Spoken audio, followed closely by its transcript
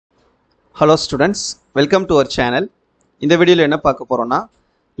Hello students, welcome to our channel. இந்த வீடியோல என்ன பார்க்க போறோம்னா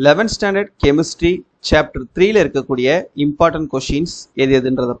 11th standard chemistry chapter 3ல இருக்கக்கூடிய important questions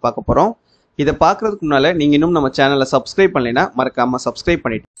எதுன்றதை பார்க்க போறோம். இத பார்க்கிறதுக்கு முன்னால நீங்க இன்னும் நம்ம சேனலை subscribe பண்ணலைனா மறக்காம subscribe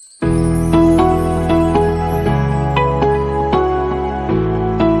பண்ணிட்டு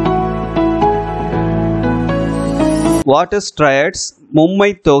What is triads?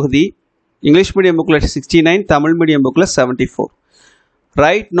 மும்மை தொகுதி English medium booklet 69, Tamil medium booklet 74.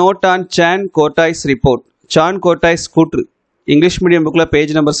 Write note on Chan Kotai's report. Chan Kotai's கூற்று English medium booklet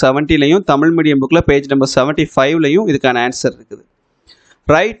page number 70 லையும் Tamil medium booklet page number 75 லையும் இதுக்கான ஆன்சர் இருக்குது.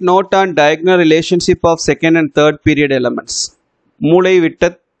 Write note on diagonal relationship of second and third period elements. மூலை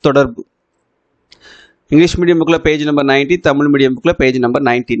விட்ட தொடர்பு English medium booklet page number 90, Tamil medium booklet page number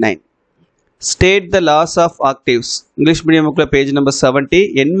 99. State the laws of octaves. English medium booklet page number 70,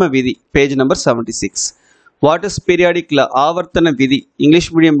 எண்ம விதி page number 76. What is periodic law? ஆவர்த்தன விதி English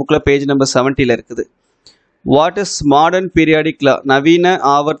medium booklet page number 70 ல இருக்குது. What is modern periodic law? நவீன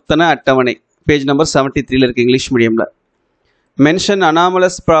ஆவர்த்தன அட்டவணை page number 73 ல இருக்கு English mediumல. Mention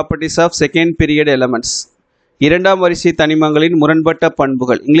anomalous properties of second period elements. இரண்டாம் வரிசை தனிமங்களின் முரண்பட்ட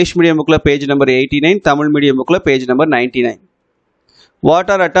பண்புகள் English medium booklet page number 89, Tamil medium booklet page number 99. What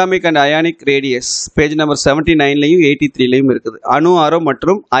are atomic and ionic radius? Page number 79 லையும் 83 லையும் இருக்குது. அணு ஆரம்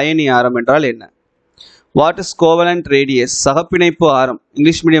மற்றும் அயனி ஆரம் என்றால் என்ன? What is covalent radius? சகப்பிணைப்பு ஆரம்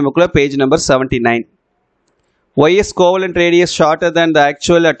English medium booklet page number 79. Why is covalent radius shorter than the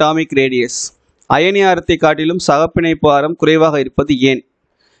actual atomic radius? அயனி ஆரத்தை காட்டிலும் சகப்பிணைப்பு ஆரம் குறைவாக இருப்பது ஏன்?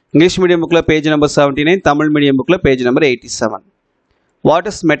 English medium booklet page number 79, Tamil medium booklet page number 87. What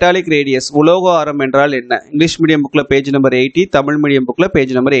is metallic radius? உலோக ஆரம் என்றால் என்ன? English medium booklet page number 80, Tamil medium booklet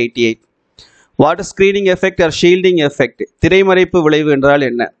page number 88. What is screening effect or shielding effect? திரைமறைப்பு விளைவு என்றால்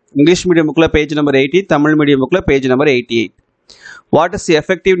என்ன? English medium booklet page number 80, Tamil medium booklet page number 88. What is the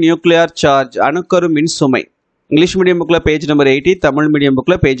effective nuclear charge? அணுக்கரு மின்சுமை English medium booklet page number 80, Tamil medium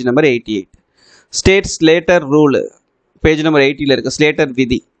booklet page number 88. State Slater rule page number 80 ல இருக்கு Slater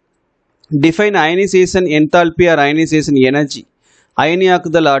விதி. Define ionization enthalpy or ionization energy.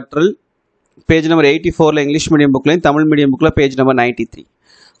 அயனியாக்குதல் ஆற்றல் page number 84 ல English medium booklet, Tamil medium booklet page number 93.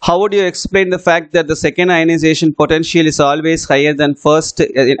 How would you explain the fact that the second ionization potential is always higher than first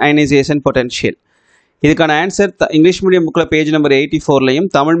ionization potential? இதுக்கான answer English medium booklet page number 84 லையும்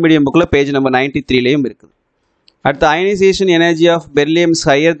Tamil medium booklet page number 93 லையும் இருக்குது. At the ionization energy of beryllium is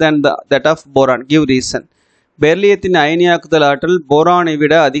higher than that of boron. Give reason. பெர்லியத்தின் அயனியாக்குதல் ஆற்றல் போரானை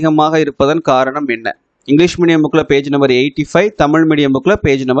விட அதிகமாக இருப்பதன் காரணம் என்ன? English medium booklet page number 85, Tamil medium booklet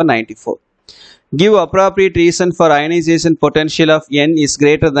page number 94. Give appropriate reason for ionization potential of N is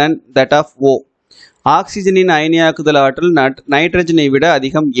greater than that of O. ஆக்சிஜனின் அயனியாக்குதல் ஆற்றல் நைட்ரஜனை விட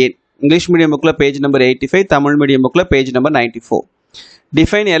அதிகம் ஏன்? English medium booklet page number 85, Tamil medium booklet page number 94.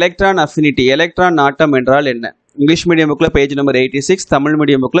 Define electron affinity. Electron நாட்டம் என்றால் என்ன? English medium booklet page number 86, Tamil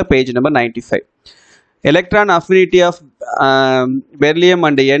medium booklet page number 95. Electron affinity of beryllium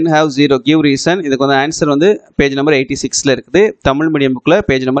and N have 0. Give reason. இதுக்கு வந்து answer வந்து page number 86 ல இருக்குது Tamil medium booklet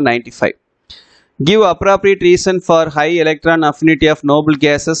page number 95. Give appropriate reason for high electron affinity of noble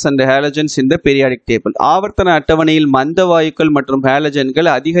gases and halogens in the periodic table. ஆவர்த்தன அட்டவணையில் மந்த வாயுக்கள் மற்றும் ஹாலஜன்கள்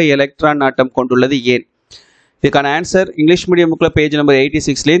அதிக எலக்ட்ரான் நாட்டம் கொண்டுள்ளது ஏன்? இதுக்கான answer English medium booklet page number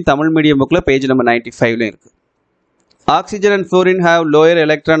 86 லையும் Tamil medium booklet page number 95 லையும் இருக்கு. Oxygen and fluorine have lower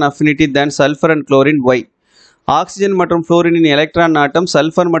electron affinity than sulfur and chlorine. Why? Oxygen மற்றும் ஃப்ளோரினின் எலக்ட்ரான் நாட்டம்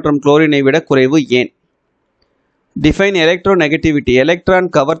சல்ஃபர் மற்றும் குளோரினை விட குறைவு ஏன்? Define electronegativity. எலக்ட்ரான்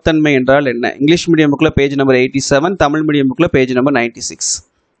கவர்த்தன்மை என்றால் என்ன? English medium booklet page number 87, Tamil medium booklet page number 96.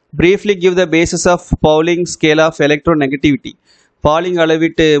 Briefly give the basis of Pauling scale of electronegativity. பாலிங்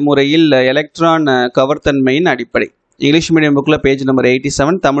அளவீட்டு முறையில் எலக்ட்ரான் கவர்த்தன்மையின் அடிப்படை English medium booklet page number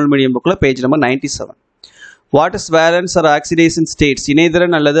 87, Tamil medium booklet page number 97. What is valence or oxidation states?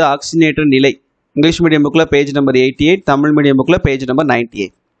 இணைதிறன் அல்லது ஆக்சிஜனேற்ற நிலை English medium booklet page number 88, Tamil medium booklet page number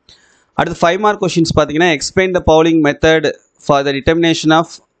 98. அடுத்து 5 mark questions பார்த்தீங்கன்னா explain the Pauling method for the determination of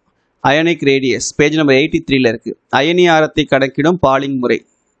ionic radius page number 83 ல இருக்கு. அயனி ஆரத்தை கணக்கிடும் பாலிங் முறை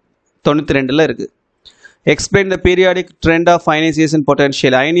 92 ல இருக்கு. Explain the periodic trend of ionization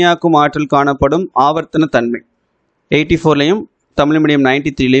potential. அயனியாக்கும் ஆற்றல் காணப்படும் ஆவர்த்தன தன்மை 84 லையும் Tamil medium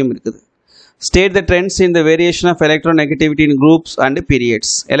 93 லையும் இருக்குது. State the trends in the variation of electronegativity in groups and periods.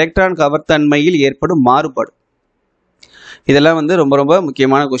 Electron கவர்த்தன்மையில் ஏற்படும் மாறுபாடு. இதெல்லாம் வந்து ரொம்ப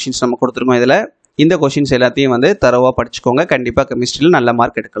முக்கியமான क्वेश्चंस நம்ம கொடுத்திருக்கோம். இதல இந்த क्वेश्चंस எல்லாத்தையும் வந்து தரவா படிச்சுக்கோங்க. கண்டிப்பா கெமிஸ்ட்ரியில நல்ல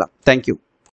மார்க் எடுக்கலாம். Thank you.